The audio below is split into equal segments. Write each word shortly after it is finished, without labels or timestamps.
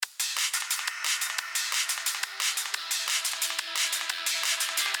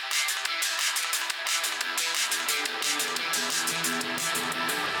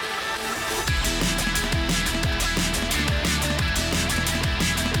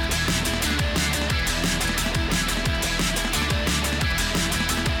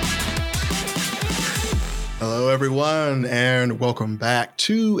Hello, everyone, and welcome back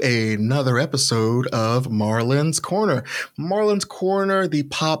to another episode of Marlon's Corner. Marlon's Corner, the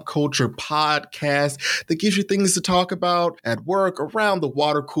pop culture podcast that gives you things to talk about at work, around the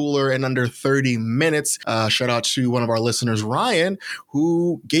water cooler in under 30 minutes. Shout out to one of our listeners, Ryan,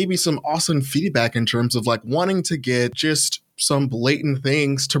 who gave me some awesome feedback in terms of wanting to get just some blatant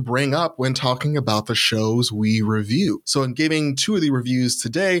things to bring up when talking about the shows we review. So in giving two of the reviews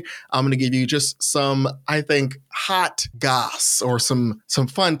today, I'm going to give you just some, I think, hot goss or some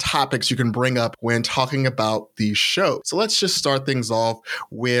fun topics you can bring up when talking about these shows. So let's just start things off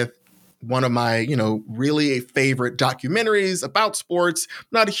with one of my, really favorite documentaries about sports. I'm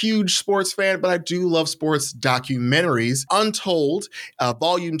not a huge sports fan, but I do love sports documentaries. Untold,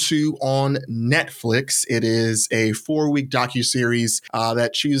 Volume 2 on Netflix. It is a 4-week docuseries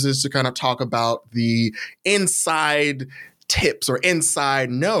that chooses to kind of talk about the inside tips or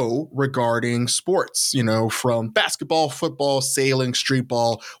inside know regarding sports, from basketball, football, sailing, street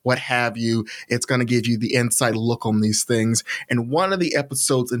ball, what have you. It's going to give you the inside look on these things. And one of the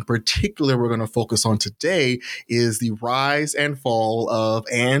episodes in particular we're going to focus on today is the rise and fall of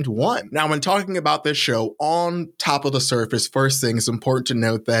And One. Now, when talking about this show, on top of the surface, first thing, it's important to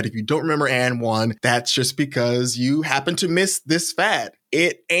note that if you don't remember And One, that's just because you happen to miss this fad.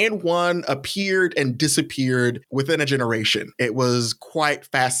 And One appeared and disappeared within a generation. It was quite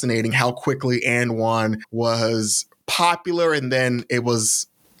fascinating how quickly And One was popular and then it was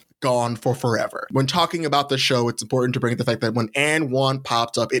gone for forever. When talking about the show, it's important to bring up the fact that when And One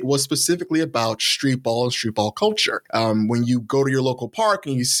popped up, it was specifically about street ball and street ball culture. When you go to your local park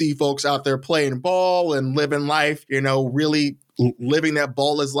and you see folks out there playing ball and living life, really living that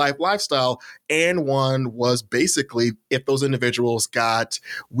ball is life lifestyle, And One was basically if those individuals got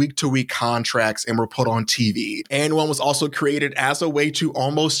week-to-week contracts and were put on TV. And One was also created as a way to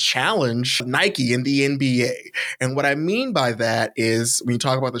almost challenge Nike in the NBA. And what I mean by that is, when you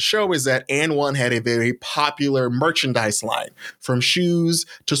talk about the show, is that And One had a very popular merchandise line, from shoes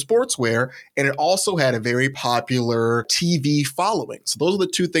to sportswear, and it also had a very popular TV following. So those are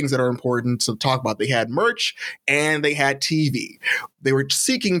the two things that are important to talk about. They had merch and they had TV. They were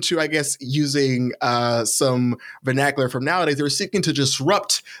seeking to, I guess, using some vernacular from nowadays, they were seeking to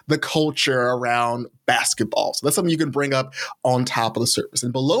disrupt the culture around basketball. So that's something you can bring up on top of the surface.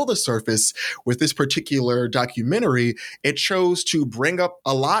 And below the surface, with this particular documentary, it chose to bring up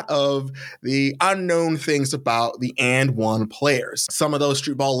a lot of the unknown things about the And One players. Some of those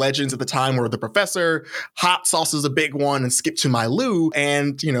street ball legends at the time were The Professor, Hot Sauce is a big one, and Skip to My Lou.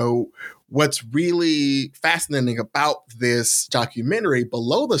 And, what's really fascinating about this documentary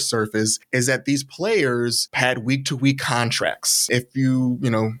below the surface is that these players had week-to-week contracts. If you,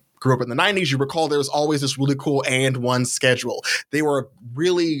 grew up in the 90s, you recall there was always this really cool And One schedule. They were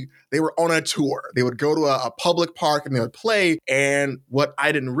on a tour. They would go to a public park and they would play. And what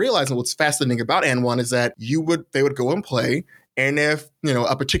I didn't realize, and what's fascinating about And One, is that they would go and play. And if,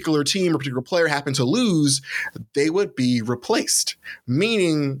 a particular team or particular player happened to lose, they would be replaced.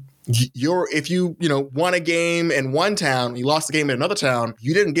 Meaning, if you won a game in one town, you lost a game in another town,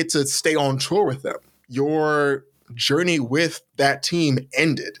 you didn't get to stay on tour with them. Your journey with that team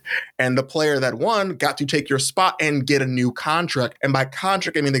ended, and the player that won got to take your spot and get a new contract. And by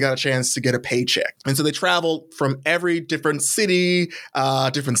contract, I mean they got a chance to get a paycheck. And so they traveled from every different city,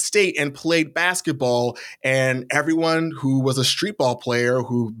 different state, and played basketball. And everyone who was a street ball player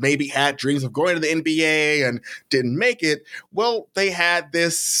who maybe had dreams of going to the NBA and didn't make it, well, they had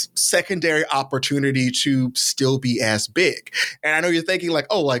this secondary opportunity to still be as big. And I know you're thinking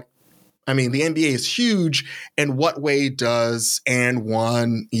the NBA is huge. In what way does And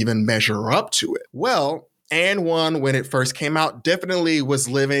One even measure up to it? Well, And One, when it first came out, definitely was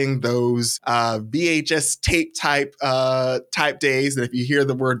living those VHS tape type days. And if you hear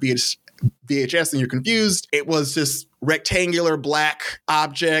the word VHS and you're confused, it was just rectangular black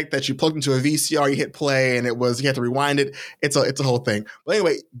object that you plugged into a VCR, you hit play, and you had to rewind it. It's a whole thing. But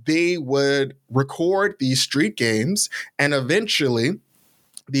anyway, they would record these street games, and eventually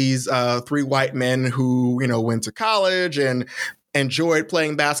these three white men who, went to college and enjoyed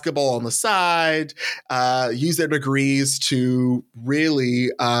playing basketball on the side, used their degrees to really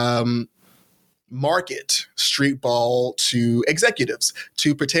market street ball to executives,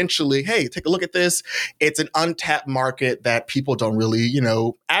 to potentially, hey, take a look at this. It's an untapped market that people don't really,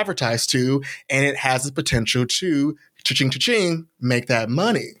 advertise to, and it has the potential to cha-ching, make that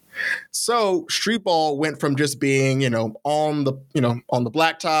money. So street ball went from just being, on the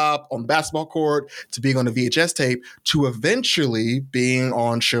blacktop, on the basketball court, to being on the VHS tape, to eventually being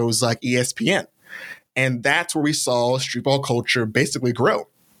on shows like ESPN. And that's where we saw street ball culture basically grow.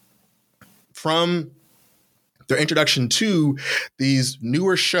 From their introduction to these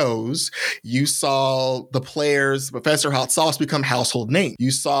newer shows, you saw the players, Professor Hot Sauce, become household names.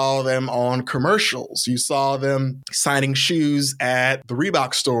 You saw them on commercials. You saw them signing shoes at the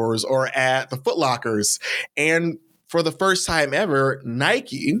Reebok stores or at the Foot Lockers. And for the first time ever,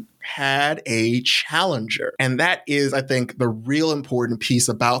 Nike had a challenger. And that is, I think, the real important piece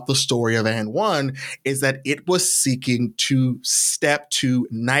about the story of AND1 is that it was seeking to step to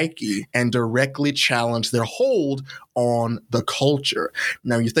Nike and directly challenge their hold on the culture.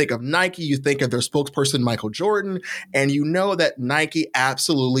 Now, you think of Nike, you think of their spokesperson, Michael Jordan, and you know that Nike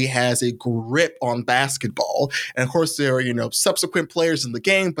absolutely has a grip on basketball. And of course, there are, subsequent players in the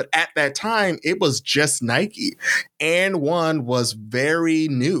game, but at that time, it was just Nike. AND1 was very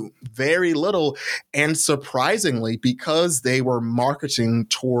new, very little, and surprisingly, because they were marketing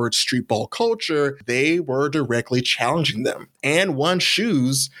towards streetball culture, they were directly challenging them. AND1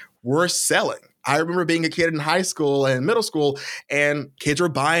 shoes were selling. I remember being a kid in high school and middle school, and kids were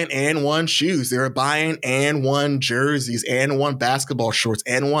buying AND1 shoes. They were buying AND1 jerseys, AND1 basketball shorts,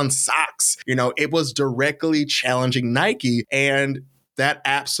 AND1 socks. It was directly challenging Nike, and that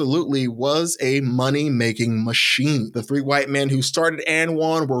absolutely was a money-making machine. The three white men who started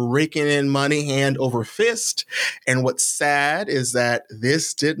AND1 were raking in money hand over fist. And what's sad is that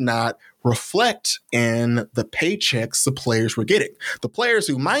this did not reflect in the paychecks the players were getting. The players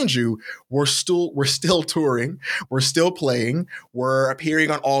who, mind you, were still touring, were still playing, were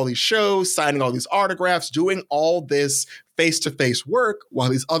appearing on all these shows, signing all these autographs, doing all this face-to-face work, while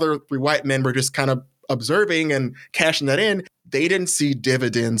these other three white men were just kind of observing and cashing that in. They didn't see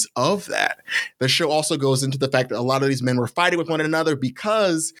dividends of that. The show also goes into the fact that a lot of these men were fighting with one another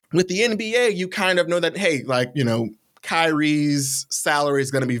because with the NBA, you kind of know that, hey, Kyrie's salary is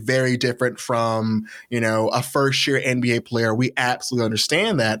going to be very different from, a first-year NBA player. We absolutely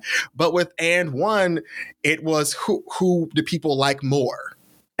understand that. But with AND1, it was who do people like more?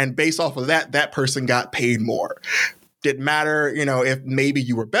 And based off of that, that person got paid more. Didn't matter, if maybe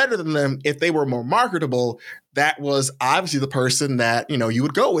you were better than them. If they were more marketable, that was obviously the person that, you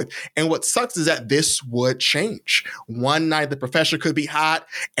would go with. And what sucks is that this would change. One night, the Professor could be hot,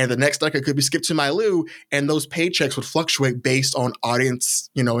 and the next night it could be Skip to My Lou, and those paychecks would fluctuate based on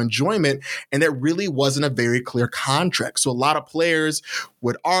audience, enjoyment. And that really wasn't a very clear contract. So a lot of players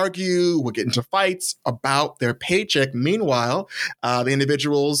would argue, would get into fights about their paycheck. Meanwhile, the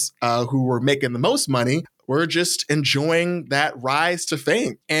individuals who were making the most money were just enjoying that rise to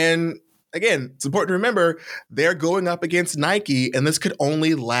fame. And again, it's important to remember they're going up against Nike, and this could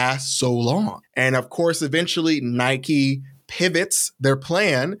only last so long. And of course, eventually Nike pivots their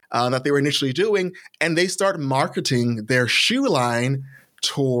plan that they were initially doing, and they start marketing their shoe line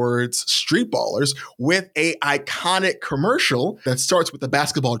towards street ballers with a iconic commercial that starts with the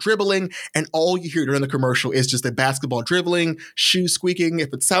basketball dribbling, and all you hear during the commercial is just the basketball dribbling, shoe squeaking.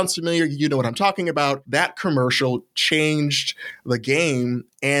 If it sounds familiar, you know what I'm talking about. That commercial changed the game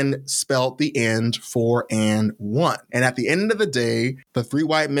and spelled the end for AND1. And at the end of the day, the three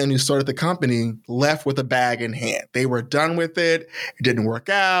white men who started the company left with a bag in hand. They were done with it. It didn't work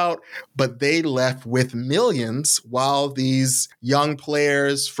out, but they left with millions while these young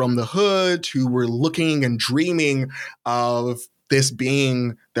players from the hood who were looking and dreaming of this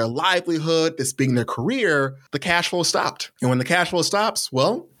being their livelihood, this being their career, the cash flow stopped. And when the cash flow stops,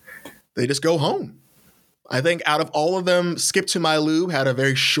 well, they just go home. I think out of all of them, Skip to My Lou had a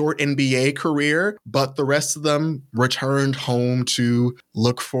very short NBA career, but the rest of them returned home to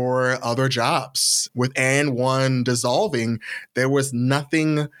look for other jobs. With AND1 dissolving, there was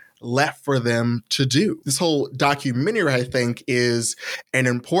nothing left for them to do. This whole documentary, I think, is an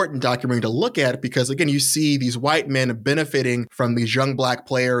important documentary to look at because, again, you see these white men benefiting from these young black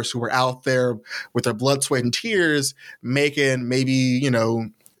players who were out there with their blood, sweat, and tears making maybe,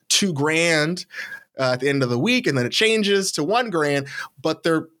 $2,000 at the end of the week, and then it changes to $1,000, but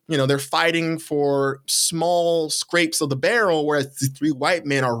they're fighting for small scrapes of the barrel, whereas the three white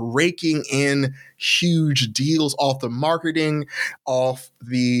men are raking in huge deals off the marketing, off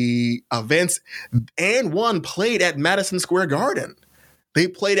the events. AND1 played at Madison Square Garden. They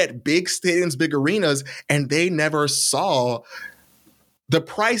played at big stadiums, big arenas, and they never saw the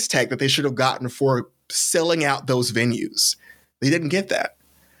price tag that they should have gotten for selling out those venues. They didn't get that.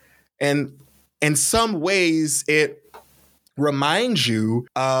 And in some ways, it reminds you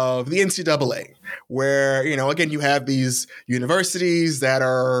of the NCAA, where, again, you have these universities that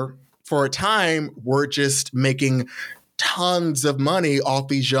are, for a time, were just making tons of money off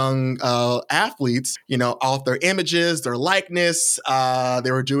these young athletes, off their images, their likeness.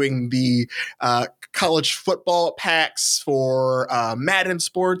 They were doing the college football packs, for Madden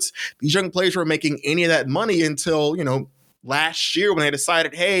sports. These young players weren't making any of that money until, last year when they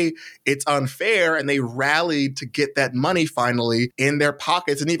decided, hey, it's unfair, and they rallied to get that money finally in their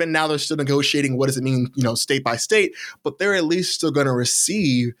pockets. And even now they're still negotiating what does it mean, state by state, but they're at least still going to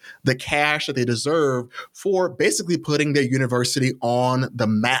receive the cash that they deserve for basically putting their university on the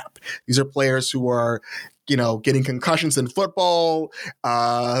map. These are players who are getting concussions in football,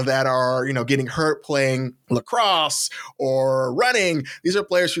 that are, getting hurt playing lacrosse or running. These are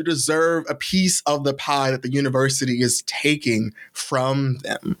players who deserve a piece of the pie that the university is taking from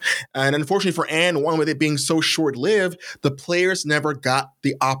them. And unfortunately for AND1, with it being so short-lived, the players never got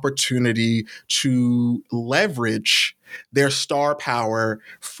the opportunity to leverage their star power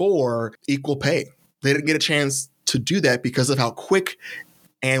for equal pay. They didn't get a chance to do that because of how quick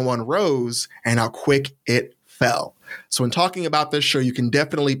AND1 rose and how quick it fell. So when talking about this show, you can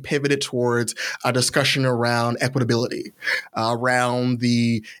definitely pivot it towards a discussion around equitability, around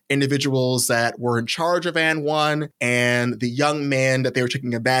the individuals that were in charge of AND1 and the young men that they were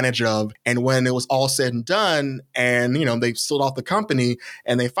taking advantage of. And when it was all said and done and, they sold off the company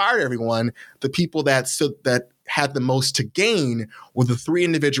and they fired everyone, the people that had the most to gain were the three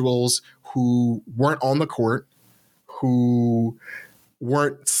individuals who weren't on the court, who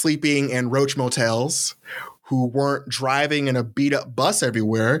weren't sleeping in roach motels, who weren't driving in a beat up bus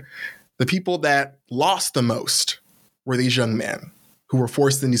everywhere. The people that lost the most were these young men who were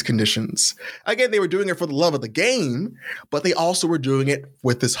forced in these conditions. Again, they were doing it for the love of the game, but they also were doing it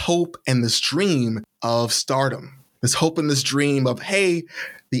with this hope and this dream of stardom, this hope and this dream of, hey,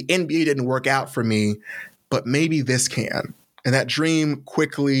 the NBA didn't work out for me, but maybe this can. And that dream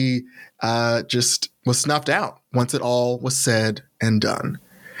quickly just was snuffed out once it all was said and done.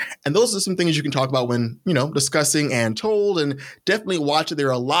 And those are some things you can talk about when, discussing And Told, and definitely watch it. There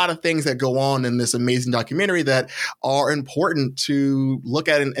are a lot of things that go on in this amazing documentary that are important to look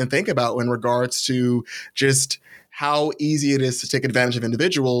at and think about in regards to just how easy it is to take advantage of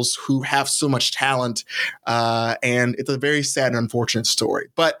individuals who have so much talent. And it's a very sad and unfortunate story.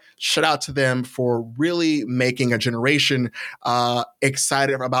 But shout out to them for really making a generation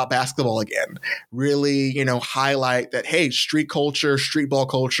excited about basketball again. Really, highlight that, hey, street culture, street ball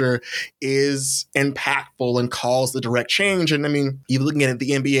culture is impactful and calls the direct change. And I mean, even looking at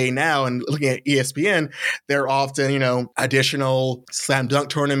the NBA now and looking at ESPN, they're often, additional slam dunk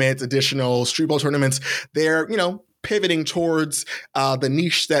tournaments, additional street ball tournaments. They're, pivoting towards the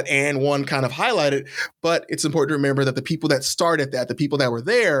niche that AND1 kind of highlighted. But it's important to remember that the people that started that, the people that were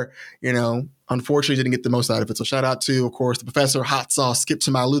there, unfortunately didn't get the most out of it. So shout out to, of course, the Professor, Hot Sauce, Skip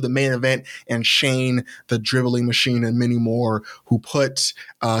to Malu, the main event, and Shane, the dribbling machine, and many more who put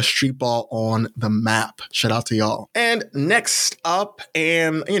street ball on the map. Shout out to y'all. And next up,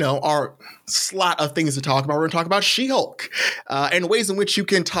 and our slot of things to talk about, we're going to talk about She-Hulk and ways in which you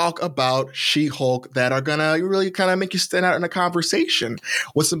can talk about She-Hulk that are going to really kind of make you stand out in a conversation.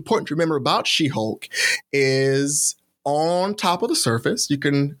 What's important to remember about She-Hulk is on top of the surface, you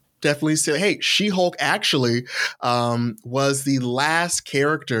can definitely say, hey, She-Hulk actually was the last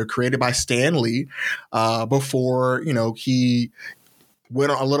character created by Stan Lee before, he went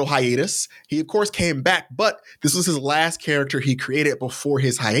on a little hiatus. He, of course, came back, but this was his last character he created before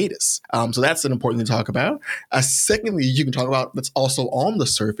his hiatus. So that's an important thing to talk about. Secondly, you can talk about that's also on the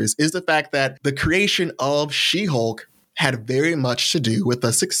surface is the fact that the creation of She-Hulk had very much to do with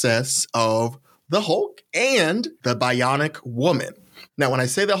the success of the Hulk and the Bionic Woman. Now, when I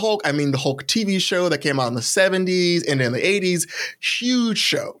say the Hulk, I mean the Hulk TV show that came out in the 70s and in the 80s. Huge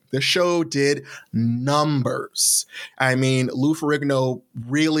show. The show did numbers. I mean, Lou Ferrigno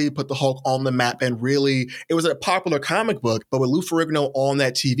really put the Hulk on the map, and really, it was a popular comic book, but with Lou Ferrigno on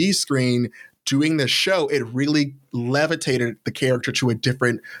that TV screen doing the show, it really levitated the character to a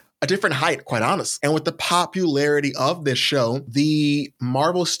different height, quite honest. And with the popularity of this show, the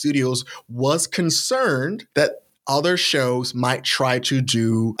Marvel Studios was concerned that other shows might try to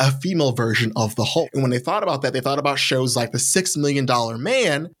do a female version of the Hulk. And when they thought about that, they thought about shows like The $6 Million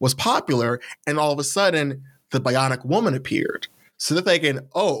Man was popular, and all of a sudden, the Bionic Woman appeared. So they're thinking,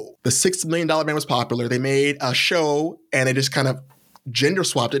 oh, The $6 Million Man was popular. They made a show, and they just kind of gender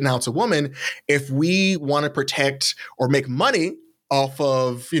swapped it. Now it's a woman. If we want to protect or make money off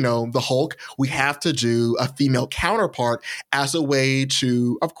of, the Hulk, we have to do a female counterpart as a way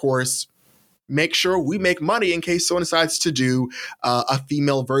to, of course, make sure we make money in case someone decides to do a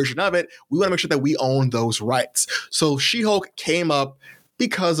female version of it. We want to make sure that we own those rights. So She-Hulk came up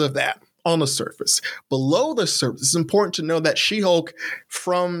because of that on the surface. Below the surface, it's important to know that She-Hulk,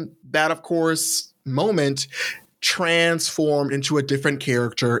 from that, of course, moment, transformed into a different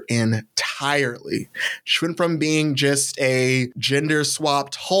character in entirely. She went from being just a gender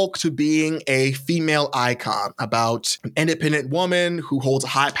swapped Hulk to being a female icon about an independent woman who holds a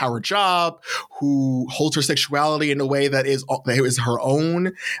high powered job, who holds her sexuality in a way that is her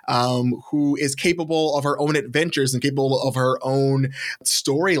own, who is capable of her own adventures and capable of her own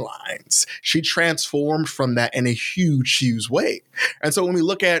storylines. She transformed from that in a huge, huge way. And so when we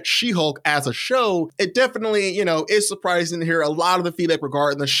look at She-Hulk as a show, it definitely, is surprising to hear a lot of the feedback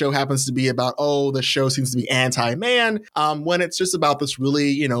regarding the show happens to be about, the show seems to be anti-man, when it's just about this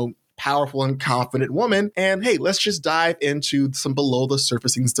really, powerful and confident woman. And hey, let's just dive into some below the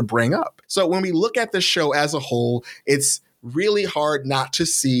surface things to bring up. So when we look at the show as a whole, it's really hard not to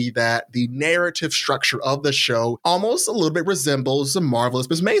see that the narrative structure of the show almost a little bit resembles The Marvelous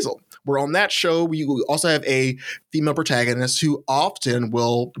Miss Maisel, where on that show, we also have a female protagonist who often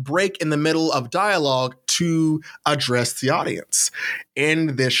will break in the middle of dialogue to address the audience.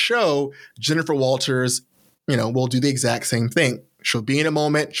 In this show, Jennifer Walters, will do the exact same thing. She'll be in a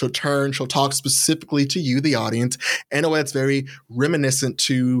moment, she'll turn, she'll talk specifically to you, the audience, in a way that's very reminiscent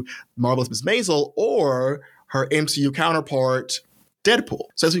to Marvelous Miss Maisel or her MCU counterpart, Deadpool.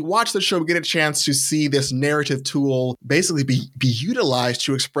 So as we watch the show, we get a chance to see this narrative tool basically be utilized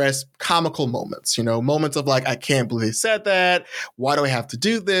to express comical moments, moments of like, I can't believe they said that. Why do I have to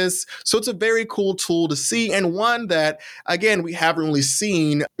do this? So it's a very cool tool to see, and one that, again, we haven't really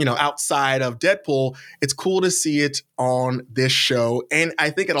seen, outside of Deadpool. It's cool to see it on this show. And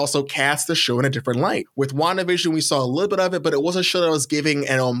I think it also casts the show in a different light. With WandaVision, we saw a little bit of it, but it was a show that was giving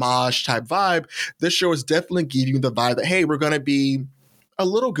an homage type vibe. This show is definitely giving you the vibe that, hey, we're going to be a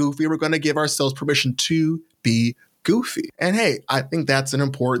little goofy. We're going to give ourselves permission to be goofy. And hey, I think that's an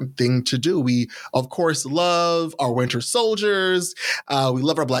important thing to do. We, of course, love our Winter Soldiers. We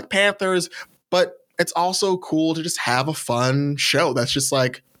love our Black Panthers, but it's also cool to just have a fun show that's just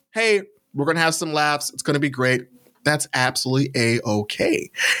like, hey, we're going to have some laughs. It's going to be great. That's absolutely A-okay.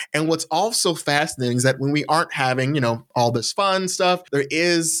 And what's also fascinating is that when we aren't having, all this fun stuff, there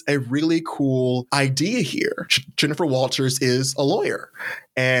is a really cool idea here. Jennifer Walters is a lawyer,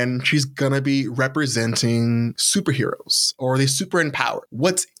 and she's going to be representing superheroes or the super empowered.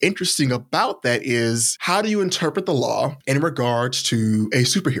 What's interesting about that is, how do you interpret the law in regards to a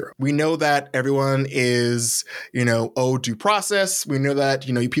superhero? We know that everyone is, owed due process. We know that,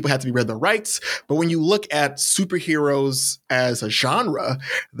 people have to be read their rights. But when you look at superheroes as a genre,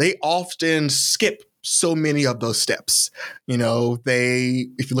 they often skip so many of those steps. If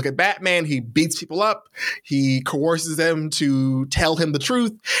you look at Batman, he beats people up, he coerces them to tell him the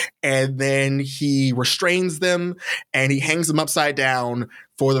truth, and then he restrains them and he hangs them upside down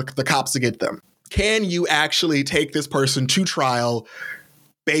for the cops to get them. Can you actually take this person to trial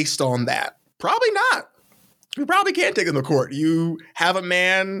based on that? Probably not. You probably can't take him to court. You have a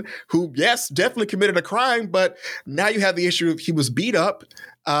man who, yes, definitely committed a crime, but now you have the issue of he was beat up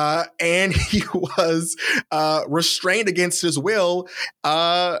and he was restrained against his will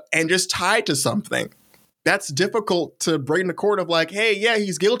and just tied to something. That's difficult to bring to court of like, hey, yeah,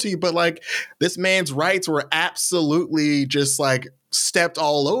 he's guilty, but like this man's rights were absolutely just like stepped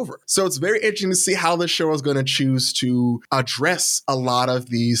all over. So it's very interesting to see how the show is going to choose to address a lot of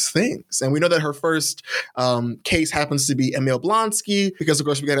these things. And we know that her first case happens to be Emil Blonsky, because of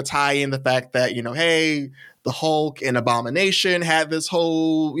course we got to tie in the fact that, hey, the Hulk and Abomination had this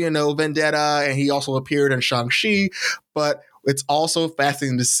whole, vendetta, and he also appeared in Shang-Chi. But it's also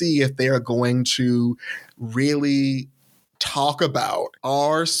fascinating to see if they are going to really talk about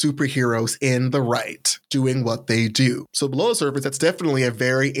our superheroes in the right doing what they do. So below the surface, that's definitely a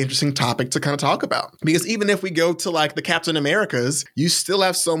very interesting topic to kind of talk about. Because even if we go to like the Captain Americas, you still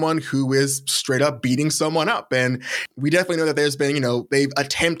have someone who is straight up beating someone up. And we definitely know that there's been, they've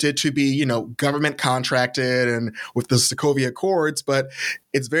attempted to be, government contracted and with the Sokovia Accords, but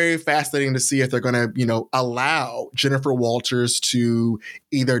it's very fascinating to see if they're going to, allow Jennifer Walters to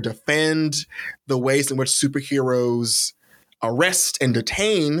either defend the ways in which superheroes arrest and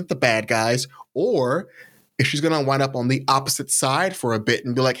detain the bad guys, or if she's going to wind up on the opposite side for a bit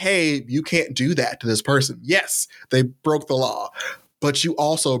and be like, hey, you can't do that to this person. Yes, they broke the law, but you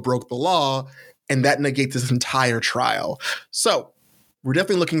also broke the law, and that negates this entire trial. So we're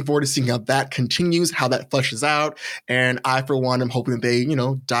definitely looking forward to seeing how that continues, how that fleshes out. And I, for one, am hoping that they,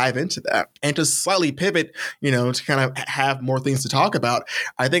 dive into that. And to slightly pivot, to kind of have more things to talk about,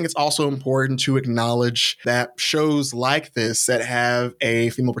 I think it's also important to acknowledge that shows like this that have a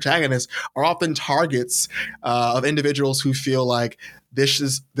female protagonist are often targets of individuals who feel like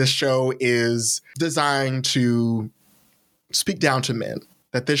this show is designed to speak down to men.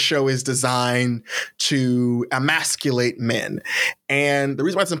 that this show is designed to emasculate men. And the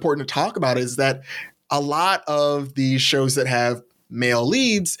reason why it's important to talk about it is that a lot of these shows that have male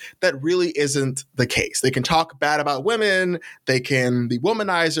leads, that really isn't the case. They can talk bad about women, they can be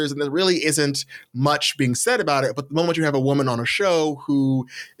womanizers, and there really isn't much being said about it. But the moment you have a woman on a show who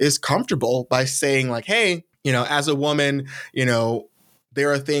is comfortable by saying like, hey, as a woman,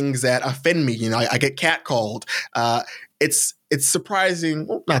 there are things that offend me. I get catcalled. It's surprising,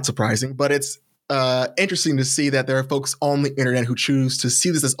 well, not surprising, but it's interesting to see that there are folks on the internet who choose to see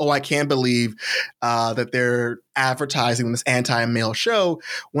this as, oh, I can't believe that they're advertising this anti-male show,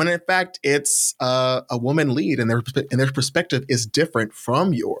 when in fact it's a woman lead and their perspective is different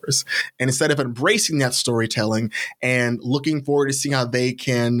from yours. And instead of embracing that storytelling and looking forward to seeing how they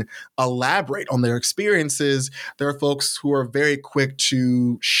can elaborate on their experiences, there are folks who are very quick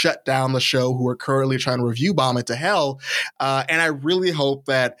to shut down the show, who are currently trying to review bomb it to hell. And I really hope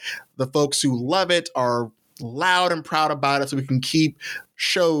that the folks who love it are loud and proud about it so we can keep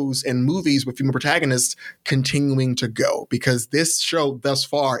shows and movies with female protagonists continuing to go, because this show thus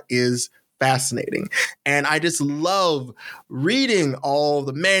far is fascinating. And I just love reading all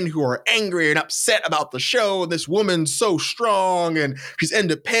the men who are angry and upset about the show. This woman's so strong and she's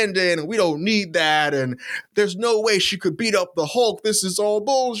independent and we don't need that. And there's no way she could beat up the Hulk. This is all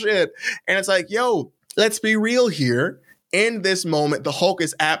bullshit. And it's like, yo, let's be real here. In this moment, the Hulk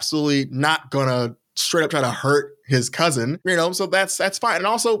is absolutely not gonna straight up try to hurt his cousin, so that's fine. And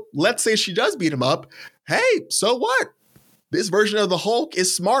also, let's say she does beat him up. Hey, so what? This version of the Hulk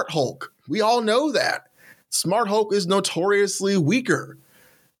is Smart Hulk. We all know that. Smart Hulk is notoriously weaker.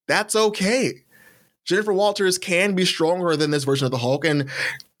 That's okay. Jennifer Walters can be stronger than this version of the Hulk, and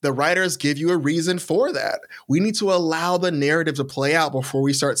the writers give you a reason for that. We need to allow the narrative to play out before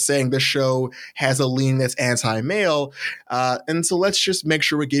we start saying the show has a lean that's anti-male. And so let's just make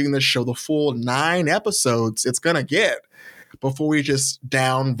sure we're giving the show the full 9 episodes it's going to get before we just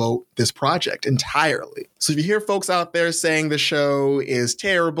downvote this project entirely. So if you hear folks out there saying the show is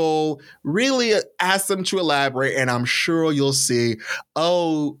terrible, really ask them to elaborate, and I'm sure you'll see,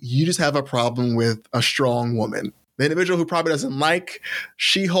 oh, you just have a problem with a strong woman. The individual who probably doesn't like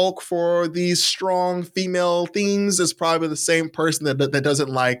She-Hulk for these strong female themes is probably the same person that doesn't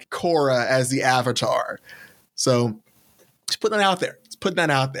like Korra as the Avatar. So just put that out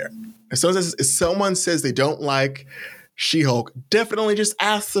there. If someone says they don't like She-Hulk, definitely just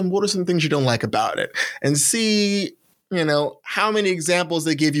ask them, what are some things you don't like about it? And see, how many examples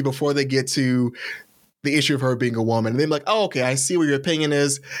they give you before they get to the issue of her being a woman. And they're like, oh, okay, I see what your opinion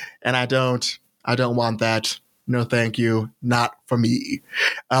is, and I don't want that. No, thank you. Not for me.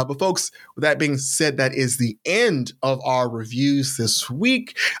 But folks, with that being said, that is the end of our reviews this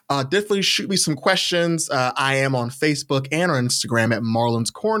week. Definitely shoot me some questions. I am on Facebook and on Instagram at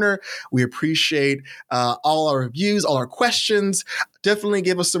Marlon's Corner. We appreciate all our reviews, all our questions. Definitely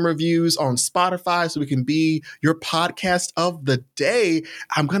give us some reviews on Spotify so we can be your podcast of the day.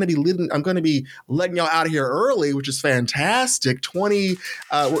 I'm going to be letting y'all out of here early, which is fantastic. We're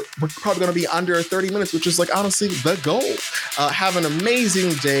probably going to be under 30 minutes, which is like honestly the goal. Have an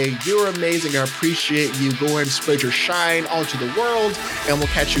amazing day. You're amazing. I appreciate you. Go ahead and spread your shine onto the world, and we'll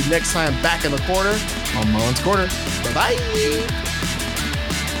catch you next time back in the corner on Marlon's Corner. Bye-bye.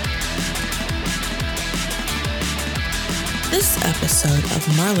 This episode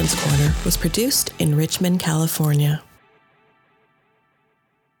of Marlon's Corner was produced in Richmond, California.